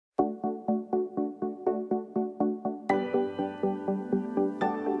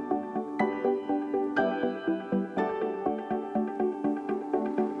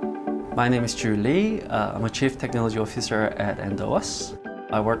My name is Ju Lee. I'm a Chief Technology Officer at Endowus.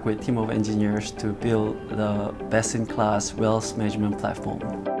 I work with a team of engineers to build the best-in-class wealth management platform.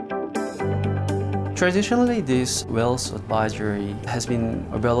 Traditionally, this wealth advisory has been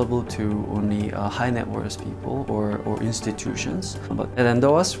available to only high net worth people or institutions. But at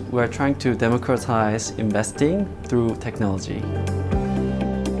Endowus, we're trying to democratize investing through technology.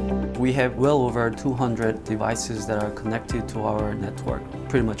 We have well over 200 devices that are connected to our network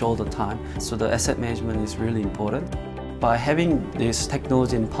pretty much all the time. So the asset management is really important. By having this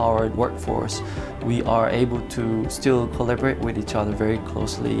technology-empowered workforce, we are able to still collaborate with each other very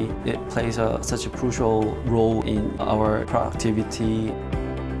closely. It plays such a crucial role in our productivity.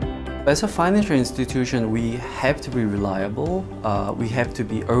 As a financial institution, we have to be reliable. We have to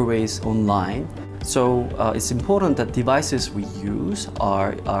be always online. So it's important that devices we use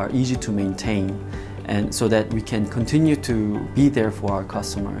are easy to maintain, and so that we can continue to be there for our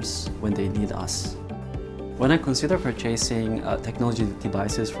customers when they need us. When I consider purchasing technology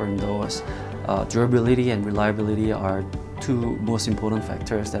devices for Endowus, durability and reliability are two most important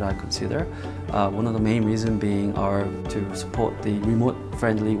factors that I consider. One of the main reasons being to support the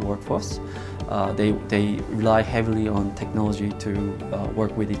remote-friendly workforce. They rely heavily on technology to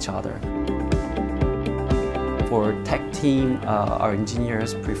work with each other. For tech team, our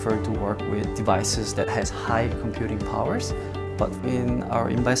engineers prefer to work with devices that has high computing powers. But in our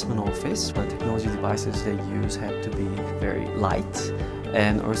investment office, the technology devices they use have to be very light,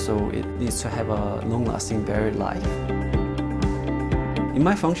 and also it needs to have a long-lasting battery life. In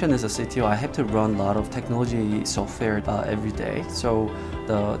my function as a CTO, I have to run a lot of technology software every day. So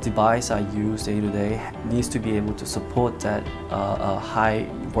the device I use day to day needs to be able to support that high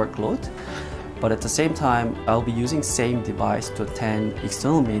workload. But at the same time, I'll be using the same device to attend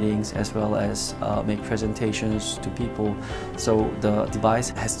external meetings as well as make presentations to people. So the device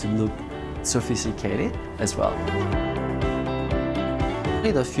has to look sophisticated as well.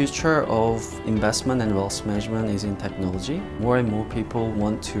 The future of investment and wealth management is in technology. More and more people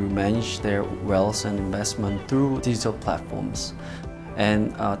want to manage their wealth and investment through digital platforms.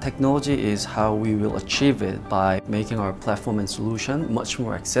 And technology is how we will achieve it by making our platform and solution much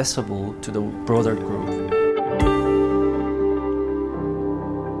more accessible to the broader group.